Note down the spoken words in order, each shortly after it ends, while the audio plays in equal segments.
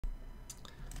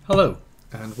Hello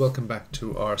and welcome back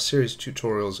to our series of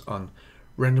tutorials on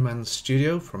Renderman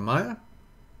Studio for Maya.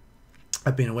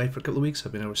 I've been away for a couple of weeks,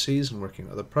 I've been overseas and working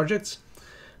on other projects,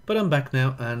 but I'm back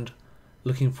now and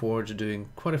looking forward to doing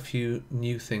quite a few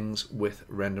new things with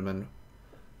Renderman,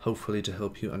 hopefully to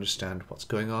help you understand what's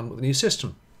going on with the new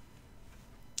system.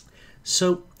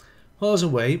 So while I was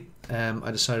away, I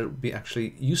decided it would be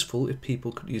actually useful if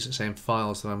people could use the same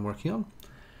files that I'm working on,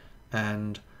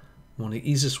 and one of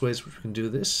the easiest ways which we can do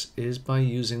this is by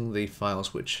using the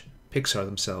files which Pixar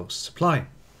themselves supply.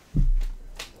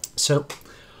 So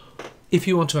if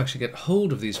you want to actually get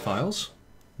hold of these files,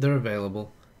 they're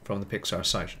available from the Pixar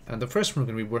site. And the first one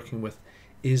we're going to be working with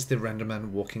is the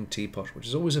Renderman Walking Teapot, which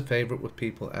is always a favorite with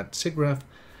people at SIGGRAPH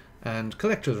and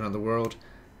collectors around the world.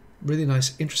 Really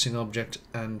nice, interesting object,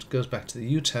 and goes back to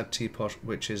the UTAD teapot,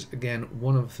 which is again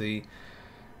one of the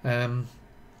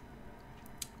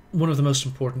most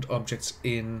important objects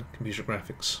in computer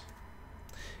graphics.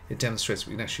 It demonstrates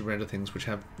we can actually render things which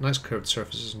have nice curved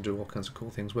surfaces and do all kinds of cool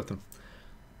things with them.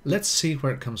 Let's see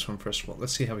where it comes from first of all.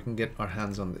 Let's see how we can get our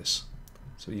hands on this,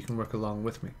 so you can work along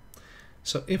with me.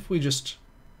 So if we just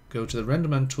go to the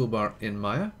Renderman toolbar in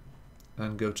Maya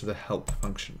and go to the help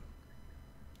function.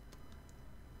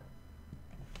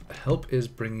 Help is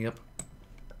bringing up,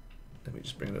 let me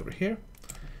just bring it over here,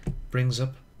 brings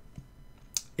up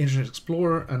Internet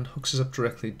Explorer and hooks us up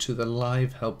directly to the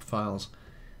live help files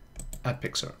at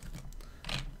Pixar.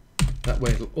 That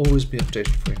way it'll always be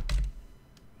updated for you.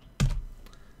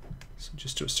 So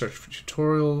just do a search for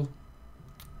tutorial.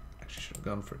 Actually should have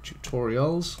gone for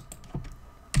tutorials.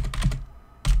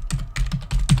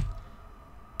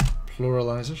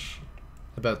 Pluralize it,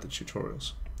 about the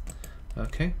tutorials.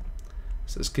 Okay,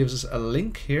 so this gives us a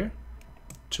link here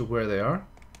to where they are.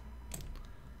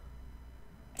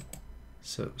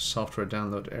 So software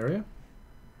download area.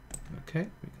 Okay,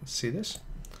 we can see this.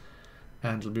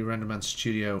 And it'll be Renderman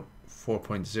Studio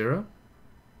 4.0.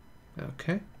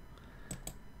 Okay,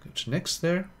 go to next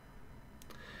there.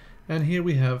 And here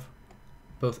we have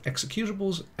both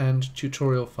executables and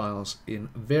tutorial files in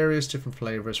various different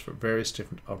flavors for various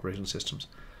different operating systems.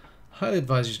 Highly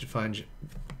advise you to find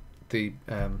the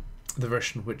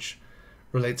version which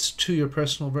relates to your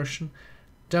personal version,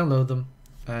 download them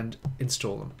and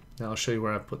install them. Now I'll show you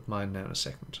where I put mine now in a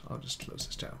second. I'll just close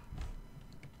this down.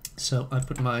 So I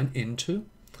put mine into,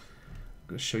 I'm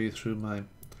going to show you through my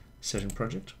setting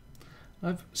project.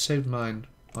 I've saved mine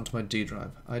onto my D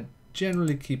drive. I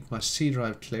generally keep my C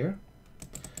drive clear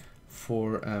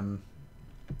for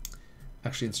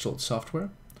actually installed software,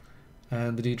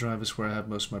 and the D drive is where I have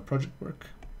most of my project work.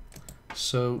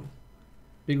 So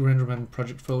big Renderman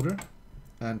project folder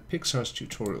and Pixar's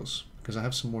tutorials, because I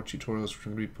have some more tutorials which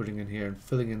I'm going to be putting in here and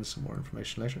filling in some more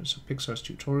information later. So Pixar's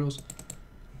tutorials,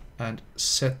 and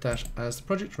set that as the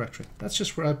project directory. That's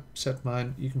just where I set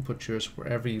mine. You can put yours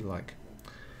wherever you like.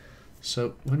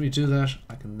 So when we do that,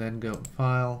 I can then go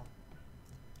File,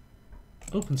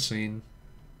 Open Scene,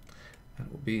 and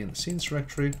it will be in the Scenes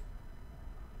directory.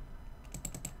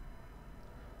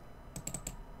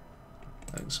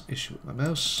 There's an issue with my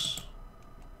mouse.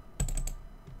 There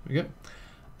we go.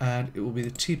 And it will be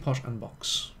the teapot and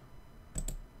box.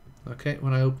 Okay,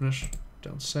 when I open it,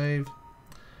 don't save.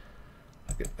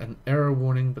 I get an error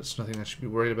warning, but it's nothing I should be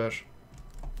worried about.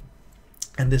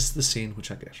 And this is the scene which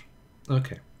I get.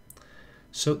 Okay,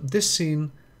 so this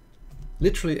scene,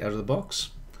 literally out of the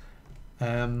box,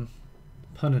 pun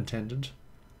intended,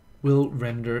 will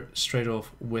render straight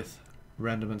off with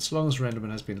Renderman, so long as Renderman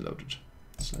has been loaded.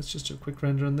 So let's just do a quick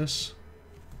render on this.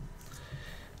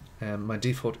 My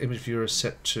default image viewer is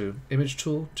set to image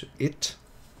tool, to it.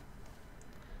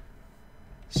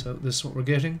 So this is what we're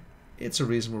getting. It's a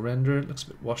reasonable render. It looks a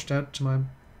bit washed out to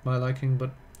my liking,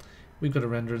 but we've got a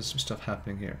render and some stuff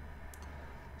happening here.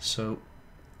 So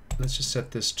let's just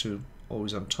set this to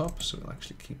always on top, so we'll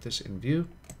actually keep this in view.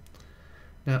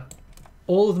 Now,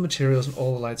 all of the materials and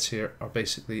all the lights here are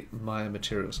basically Maya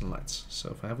materials and lights. So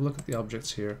if I have a look at the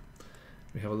objects here,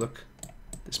 we have a look,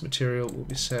 this material will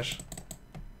be set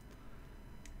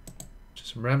to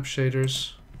some ramp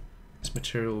shaders. This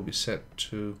material will be set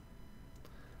to,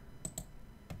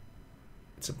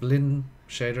 it's a blend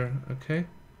shader, okay.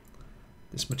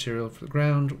 This material for the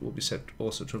ground will be set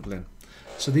also to a blend.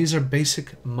 So these are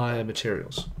basic Maya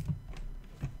materials.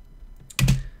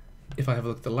 If I have a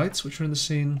look at the lights which are in the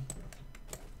scene,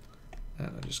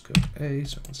 and I just go to A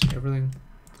so I can see everything.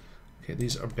 Okay,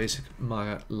 these are basic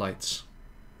Maya lights.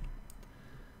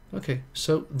 Okay,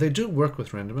 so they do work with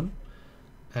Renderman,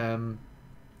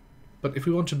 but if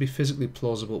we want to be physically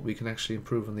plausible, we can actually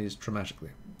improve on these dramatically.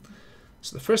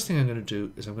 So the first thing I'm going to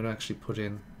do is I'm going to actually put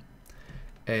in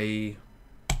a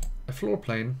a floor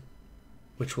plane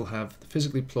which will have the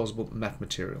physically plausible matte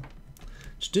material.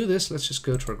 To do this, let's just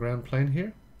go to our ground plane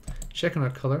here, check on our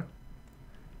color.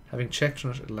 Having checked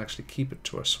on it, it'll actually keep it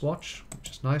to our swatch, which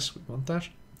is nice, we want that.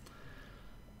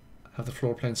 Have the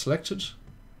floor plane selected,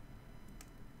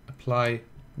 apply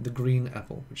the green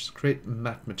apple, which is create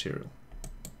matte material.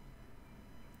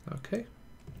 Okay,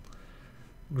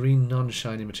 green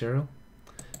non-shiny material.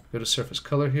 Go to surface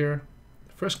color here.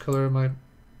 The first color of my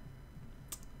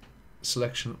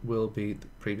selection will be the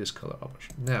previous color of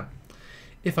it. Now,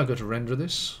 if I go to render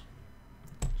this,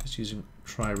 just using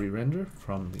try re-render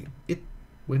from the it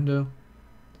window,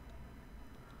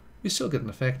 we still get an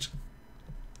effect.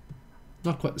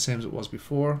 Not quite the same as it was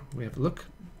before. We have a look.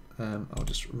 I'll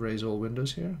just raise all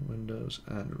windows here, windows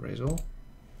and raise all.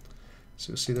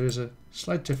 So you'll see there is a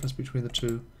slight difference between the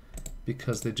two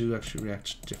because they do actually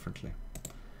react differently.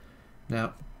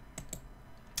 Now,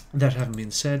 that having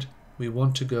been said, we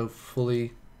want to go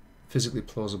fully physically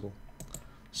plausible.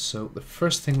 So the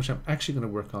first thing which I'm actually going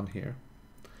to work on here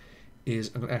is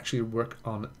I'm going to actually work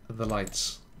on the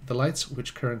lights. The lights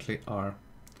which currently are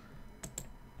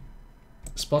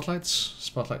spotlights,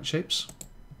 spotlight shapes.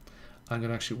 I'm going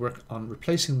to actually work on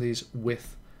replacing these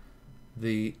with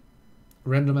the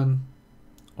Renderman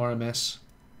RMS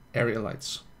area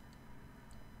lights.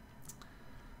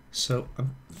 So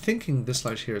I'm thinking this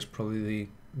light here is probably the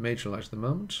major light at the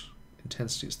moment.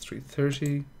 Intensity is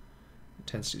 330,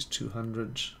 intensity is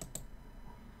 200,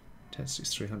 intensity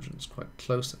is 300, it's quite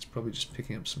close. That's probably just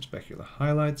picking up some specular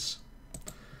highlights.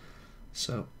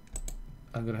 So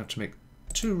I'm going to have to make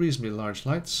two reasonably large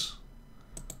lights,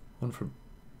 one for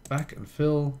back and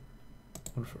fill,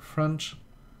 one for front,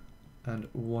 and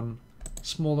one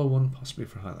smaller one possibly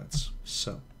for highlights.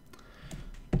 So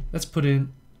let's put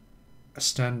in a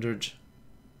standard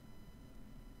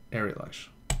area light.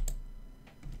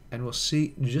 And we'll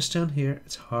see just down here,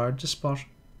 it's hard to spot,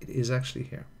 it is actually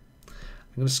here.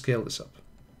 I'm going to scale this up.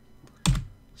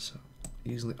 So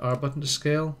using the R button to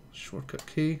scale, shortcut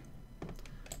key,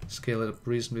 scale it up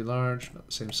reasonably large, about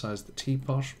the same size as the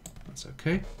teapot, that's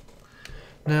okay.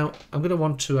 Now I'm going to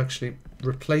want to actually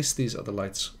replace these other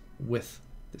lights with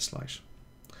this light.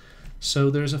 So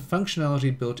there's a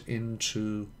functionality built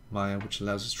into Maya which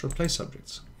allows us to replace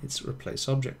objects. It's replace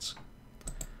objects.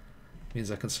 It means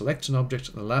I can select an object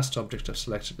and the last object I've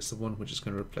selected is the one which is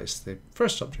going to replace the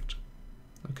first object.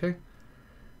 Okay.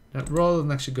 Now rather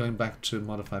than actually going back to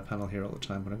modify panel here all the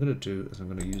time, what I'm going to do is I'm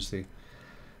going to use the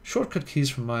shortcut keys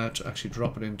from Maya to actually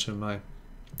drop it into my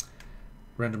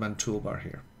Renderman toolbar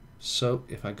here. So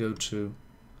if I go to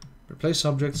replace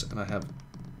objects and I have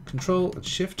Control and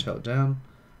Shift held down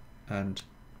and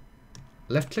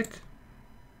left click,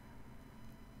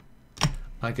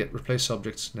 I get replace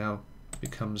objects now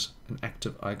becomes an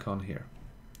active icon here.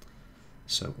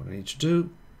 So what I need to do,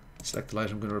 select the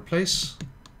light I'm going to replace,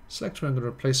 select where I'm going to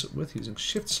replace it with using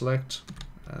Shift Select,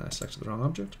 and I selected the wrong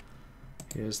object.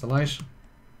 Here's the light,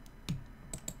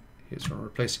 here's where I'm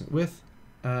replacing it with,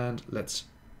 and let's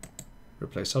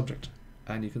replace object.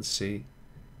 And you can see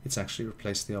it's actually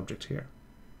replaced the object here.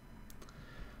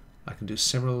 I can do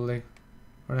similarly,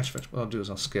 or actually what I'll do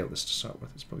is I'll scale this to start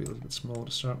with. It's probably a little bit small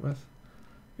to start with.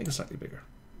 Make it slightly bigger.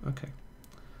 Okay.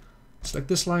 Select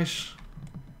this light,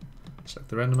 select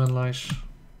the Renderman light,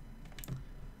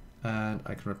 and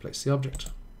I can replace the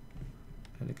object.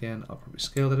 And again, I'll probably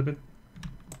scale that a bit.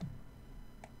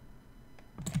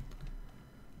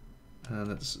 And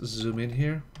let's zoom in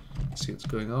here, see what's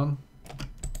going on.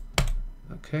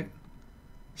 Okay,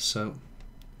 so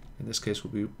in this case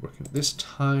we'll be working with this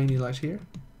tiny light here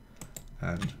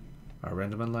and our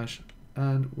Renderman light,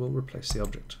 and we'll replace the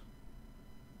object.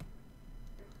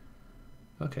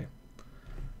 Okay,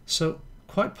 so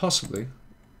quite possibly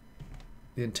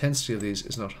the intensity of these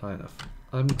is not high enough.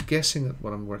 I'm guessing at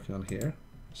what I'm working on here,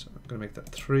 so I'm going to make that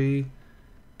 3, I'm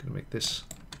going to make this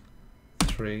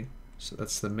 3, so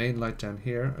that's the main light down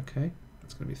here. Okay,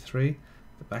 that's going to be 3,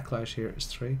 the backlight here is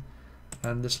 3,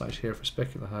 and this light here for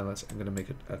specular highlights I'm going to make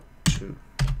it at 2.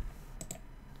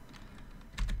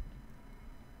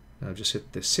 Now just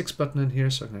hit the 6 button in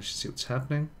here so I can actually see what's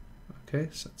happening. Okay,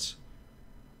 so it's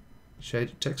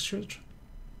shaded textured.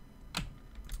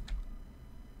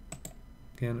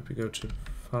 Again, if we go to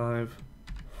 5,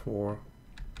 4,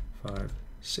 5,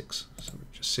 6, so we're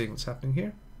just seeing what's happening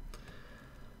here.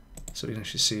 So we can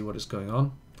actually see what is going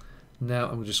on. Now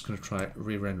I'm just going to try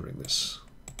re-rendering this.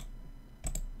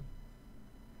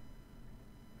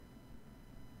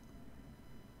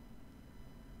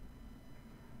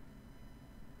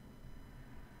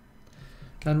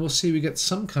 And we'll see we get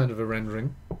some kind of a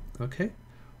rendering. Okay,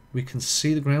 we can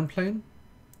see the ground plane.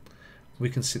 we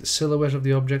can see the silhouette of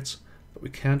the objects, but we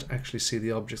can't actually see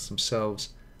the objects themselves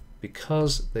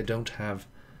because they don't have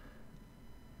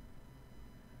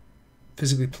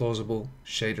physically plausible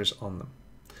shaders on them.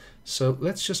 So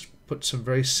let's just put some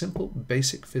very simple,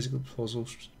 basic physical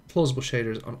plausible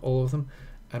shaders on all of them,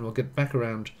 and we'll get back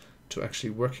around to actually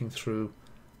working through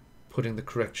putting the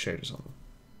correct shaders on them.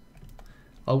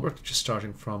 I'll work just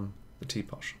starting from the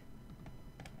teapot.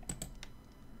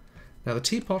 Now the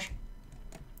teapot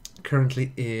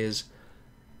currently is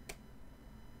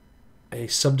a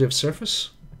subdiv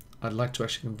surface. I'd like to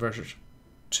actually convert it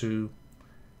to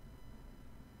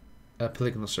a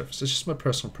polygonal surface. It's just my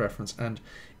personal preference, and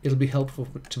it'll be helpful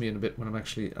to me in a bit when I'm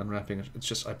actually unwrapping it. It's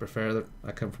just I prefer that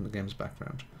I come from the game's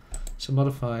background. So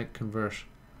modify, convert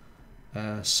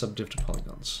subdiv to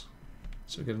polygons.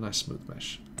 So we get a nice smooth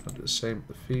mesh. I'll do the same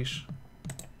with the feet.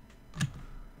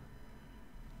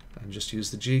 And just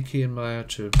use the G key in Maya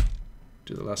to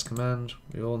do the last command.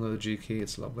 We all know the G key,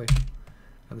 it's lovely.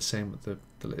 And the same with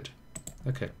the lid.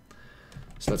 Okay,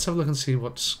 so let's have a look and see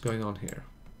what's going on here.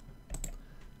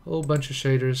 A whole bunch of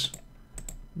shaders,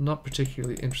 not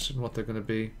particularly interested in what they're going to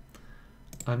be.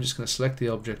 I'm just going to select the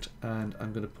object and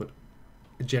I'm going to put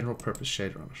a general purpose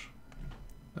shader on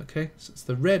it. Okay, so it's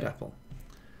the red apple,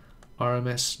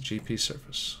 rmsgps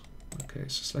surface. Okay,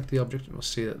 so select the object and we'll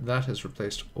see that that has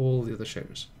replaced all the other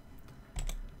shaders.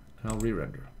 And I'll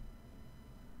re-render.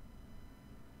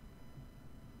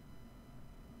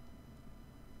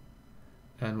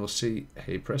 And we'll see,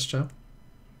 hey presto,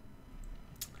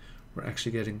 we're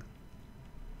actually getting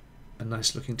a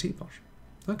nice looking teapot.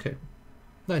 Okay,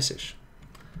 nice-ish.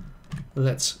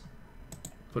 Let's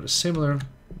put a similar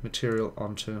material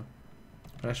onto,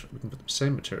 actually we can put the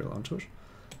same material onto it.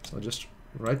 So I'll just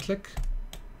right click,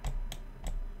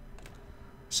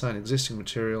 assign existing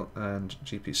material and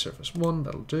GP surface 1,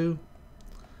 that'll do.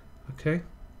 Okay,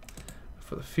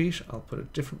 for the feet I'll put a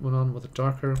different one on with a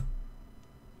darker.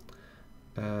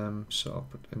 So I'll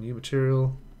put a new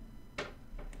material.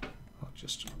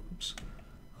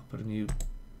 I'll put a new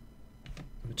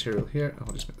material here, and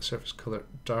I'll just make the surface color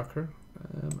darker,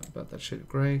 about that shade of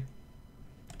grey.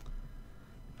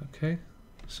 Okay,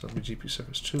 so it'll be GP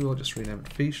surface 2, I'll just rename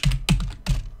it feet.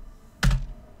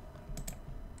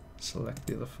 Select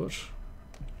the other foot,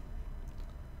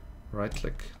 right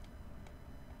click,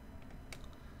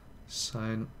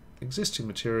 assign existing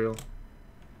material,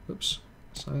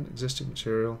 assign existing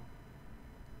material,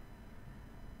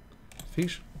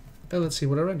 feet, and let's see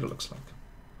what our render looks like.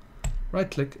 Right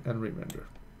click and re-render.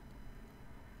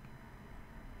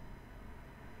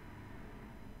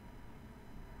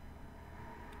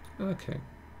 Okay,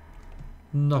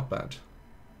 not bad.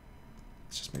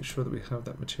 Let's just make sure that we have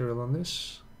that material on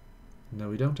this. No,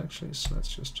 we don't actually, so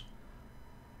let's just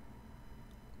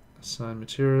assign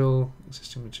material,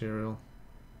 existing material,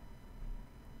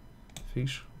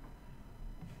 feet,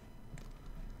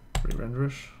 re-render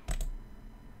it.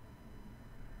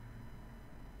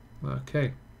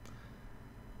 Okay,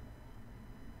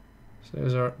 so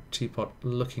there's our teapot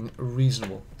looking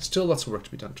reasonable. Still lots of work to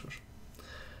be done to it.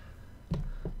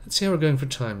 Let's see how we're going for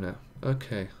time now.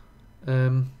 Okay.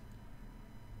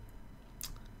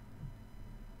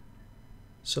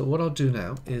 So what I'll do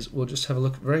now is we'll just have a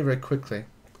look very, very quickly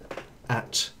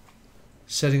at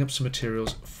setting up some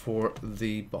materials for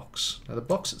the box. Now the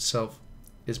box itself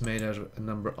is made out of a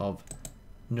number of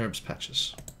NURBS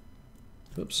patches.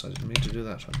 Oops, I didn't mean to do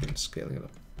that. I've been scaling it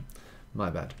up. My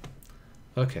bad.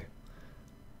 Okay.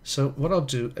 So what I'll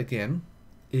do again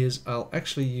is I'll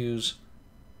actually use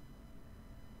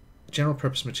general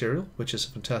purpose material, which is a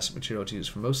fantastic material to use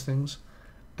for most things,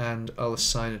 and I'll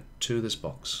assign it to this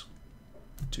box,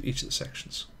 to each of the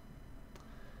sections.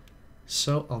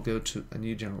 So I'll go to a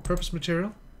new general purpose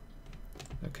material.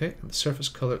 Okay, and the surface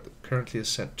color currently is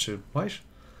set to white.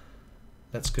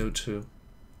 Let's go to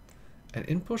an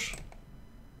input,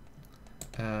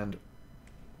 and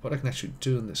what I can actually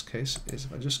do in this case is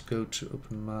if I just go to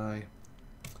open my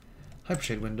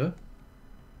Hypershade window,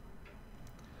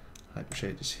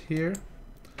 Hypershade is here,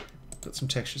 got some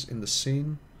textures in the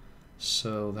scene,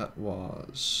 so that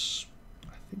was,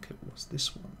 I think it was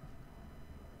this one,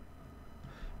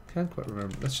 can't quite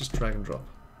remember. Let's just drag and drop,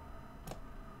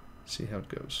 see how it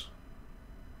goes.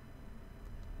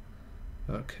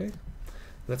 Okay,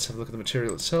 let's have a look at the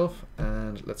material itself,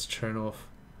 and let's turn off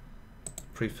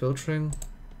pre-filtering,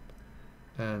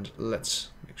 and let's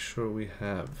make sure we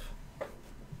have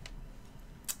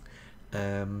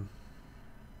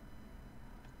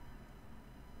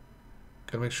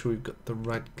gotta make sure we've got the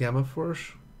right gamma for it.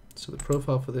 So the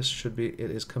profile for this should be,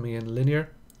 it is coming in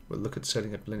linear. We'll look at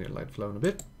setting up linear light flow in a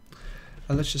bit,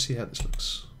 and let's just see how this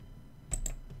looks.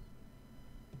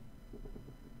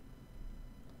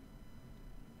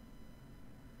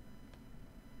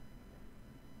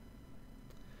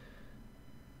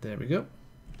 There we go.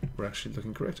 We're actually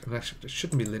looking correct. And actually, it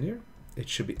shouldn't be linear. It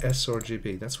should be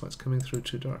sRGB. That's why it's coming through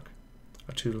too dark.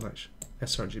 Or too light.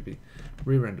 sRGB.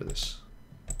 Re-render this.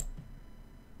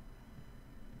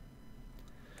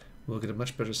 We'll get a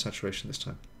much better saturation this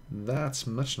time. That's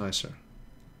much nicer.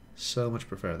 So much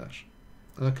prefer that.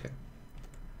 Okay.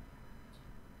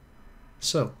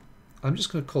 So, I'm just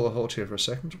going to call a halt here for a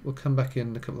second. We'll come back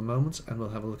in a couple of moments and we'll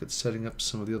have a look at setting up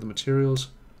some of the other materials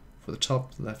for the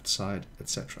top, left side,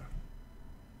 etc.